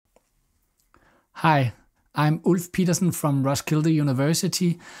Hi, I'm Ulf Petersen from Roskilde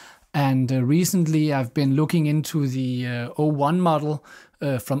University, and recently I've been looking into the o1 model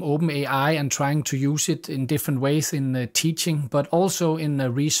from OpenAI and trying to use it in different ways in teaching, but also in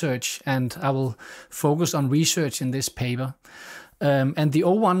research, and I will focus on research in this paper. And the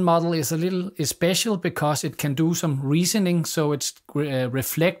o1 model is special because it can do some reasoning, so it's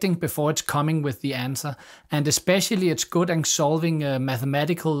reflecting before it's coming with the answer. And especially it's good at solving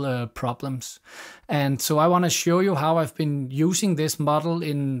mathematical problems. And so I want to show you how I've been using this model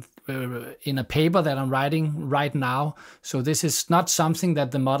in a paper that I'm writing right now. So this is not something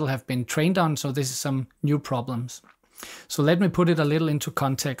that the model have been trained on, so this is some new problems. So let me put it a little into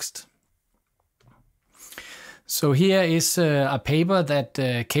context. So here is a paper that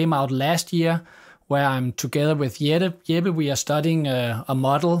came out last year where I'm together with Jeppe. We are studying a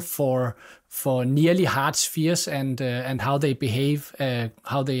model for nearly hard spheres and how they behave,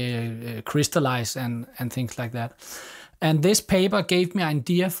 how they crystallize and things like that. And this paper gave me an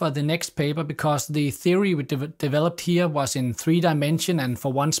idea for the next paper because the theory we developed here was in 3 dimensions and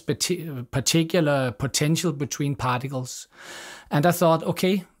for one particular potential between particles. And I thought,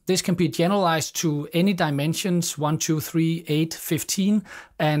 okay, this can be generalized to any dimensions, 1, 2, 3, 8, 15,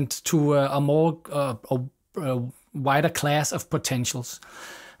 and to a more wider class of potentials.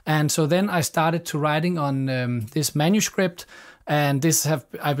 And so then I started to writing on this manuscript, and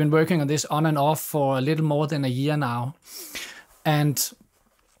I've been working on this on and off for a little more than a year now. And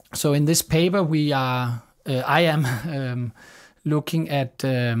so in this paper, I am looking at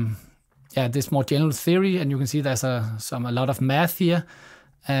this more general theory, and you can see there's a lot of math here.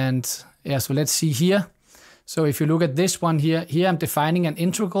 And so let's see here. So if you look at this one here I'm defining an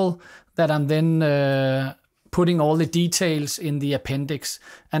integral that I'm then putting all the details in the appendix.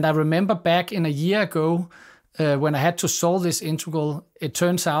 And I remember back in a year ago when I had to solve this integral, it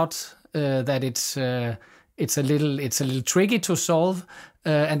turns out that it's a little tricky to solve,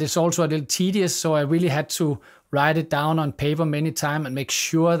 and it's also a little tedious. So I really had to write it down on paper many times and make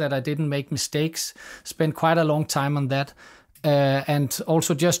sure that I didn't make mistakes. Spent quite a long time on that. And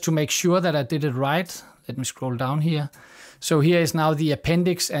also just to make sure that I did it right. Let me scroll down here. So here is now the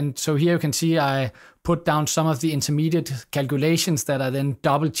appendix. And so here you can see I put down some of the intermediate calculations that I then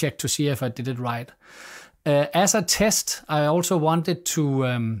double check to see if I did it right. As a test, I also wanted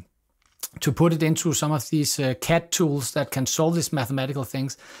to put it into some of these CAD tools that can solve these mathematical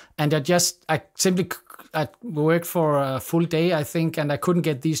things. And I worked for a full day, I think, and I couldn't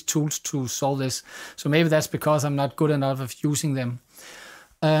get these tools to solve this. So maybe that's because I'm not good enough of using them.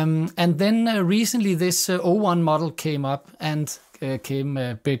 And then recently this o1 model came up and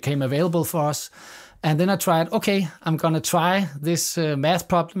became available for us. And then I tried, okay, I'm going to try this math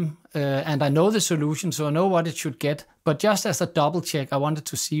problem, and I know the solution, so I know what it should get. But just as a double check, I wanted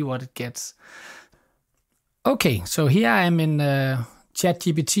to see what it gets. Okay, so here I am in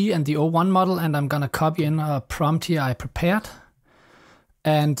ChatGPT and the o1 model, and I'm going to copy in a prompt here I prepared.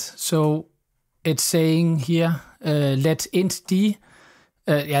 And so it's saying here, let int d,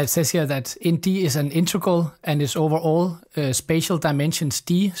 it says here that int d is an integral and is over all spatial dimensions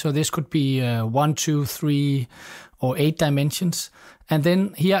d. So this could be 1, 2, 3, or 8 dimensions. And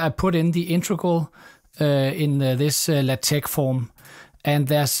then here I put in the integral in this LaTeX form.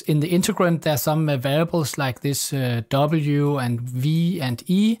 And in the integrand, there's some variables like this w and v and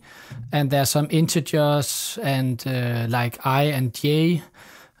e, and there's some integers and like I and j.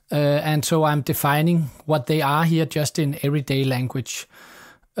 And so I'm defining what they are here just in everyday language,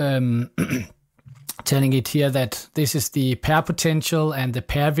 telling it here that this is the pair potential and the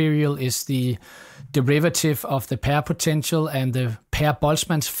pair virial is the derivative of the pair potential, and the pair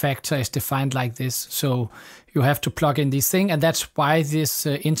Boltzmann's factor is defined like this. So you have to plug in these things, and that's why this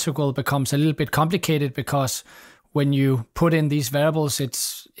integral becomes a little bit complicated, because when you put in these variables, it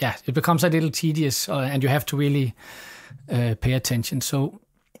becomes a little tedious, and you have to really pay attention. So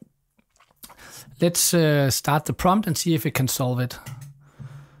let's start the prompt and see if it can solve it.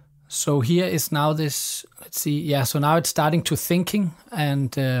 So here is now this, let's see, so now it's starting to thinking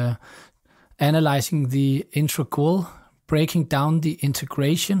and analyzing the integral, breaking down the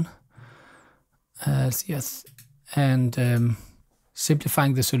integration, and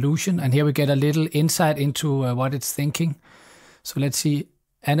simplifying the solution. And here we get a little insight into what it's thinking. So let's see,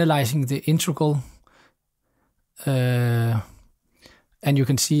 analyzing the integral. And you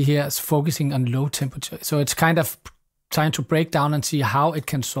can see here it's focusing on low temperature. So it's kind of trying to break down and see how it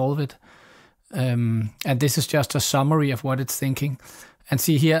can solve it. And this is just a summary of what it's thinking. And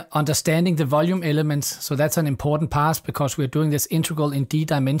see here, understanding the volume elements. So that's an important part because we're doing this integral in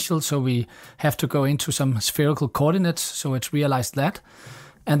d-dimensional. So we have to go into some spherical coordinates. So it's realized that.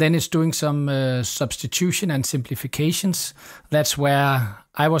 And then it's doing some substitution and simplifications. That's where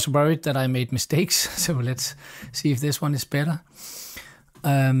I was worried that I made mistakes. So let's see if this one is better.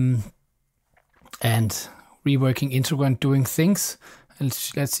 And reworking integral and doing things. And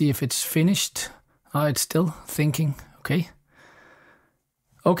let's see if it's finished. Oh, it's still thinking. Okay.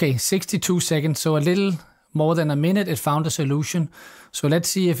 Okay, 62 seconds. So a little more than a minute, it found a solution. So let's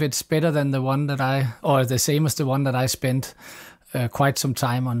see if it's better than the one that or the same as the one that I spent quite some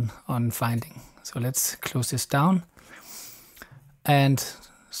time on finding. So let's close this down. And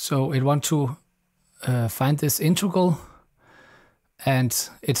so it wants to find this integral. And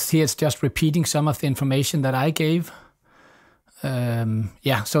it's just repeating some of the information that I gave.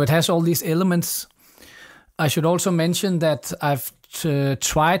 Yeah, so it has all these elements. I should also mention that I've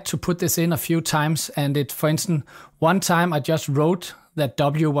tried to put this in a few times, and for instance, one time I just wrote that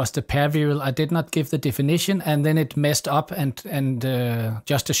W was the pair virial. I did not give the definition, and then it messed up and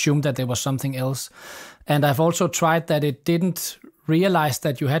just assumed that there was something else. And I've also tried that it didn't realize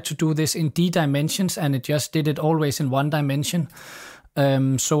that you had to do this in D dimensions, and it just did it always in one dimension.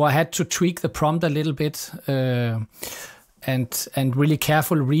 So I had to tweak the prompt a little bit and really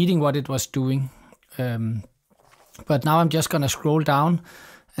careful reading what it was doing. But now I'm just going to scroll down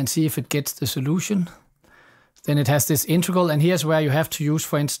and see if it gets the solution. Then it has this integral, and here's where you have to use,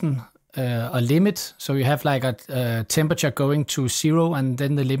 for instance, a limit. So you have like a temperature going to 0, and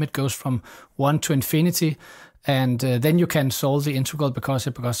then the limit goes from 1 to infinity. And then you can solve the integral because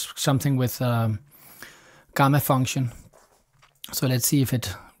it becomes something with gamma function. So let's see if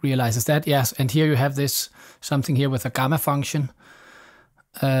it realizes that. Yes, and here you have this something here with a gamma function.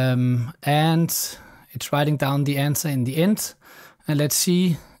 And it's writing down the answer in the end. And let's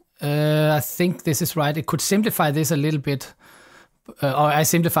see. I think this is right. It could simplify this a little bit. Or I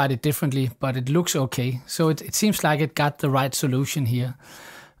simplified it differently, but it looks okay. So it seems like it got the right solution here.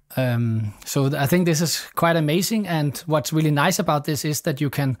 So I think this is quite amazing. And what's really nice about this is that you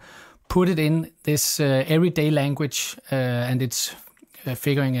can put it in this everyday language and it's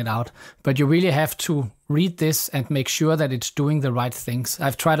figuring it out. But you really have to read this and make sure that it's doing the right things.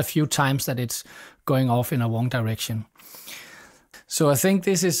 I've tried a few times that it's going off in a wrong direction. So I think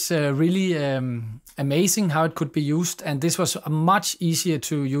this is really amazing how it could be used. And this was much easier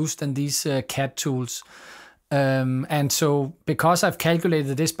to use than these CAD tools. And so because I've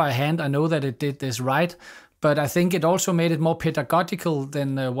calculated this by hand, I know that it did this right. But I think it also made it more pedagogical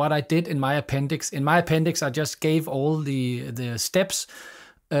than what I did in my appendix. In my appendix, I just gave all the steps.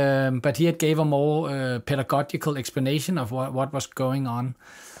 But here it gave a more pedagogical explanation of what was going on.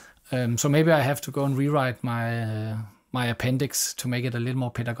 So maybe I have to go and rewrite my appendix to make it a little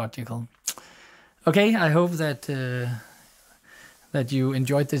more pedagogical. Okay, I hope that you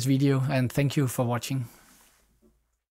enjoyed this video, and thank you for watching.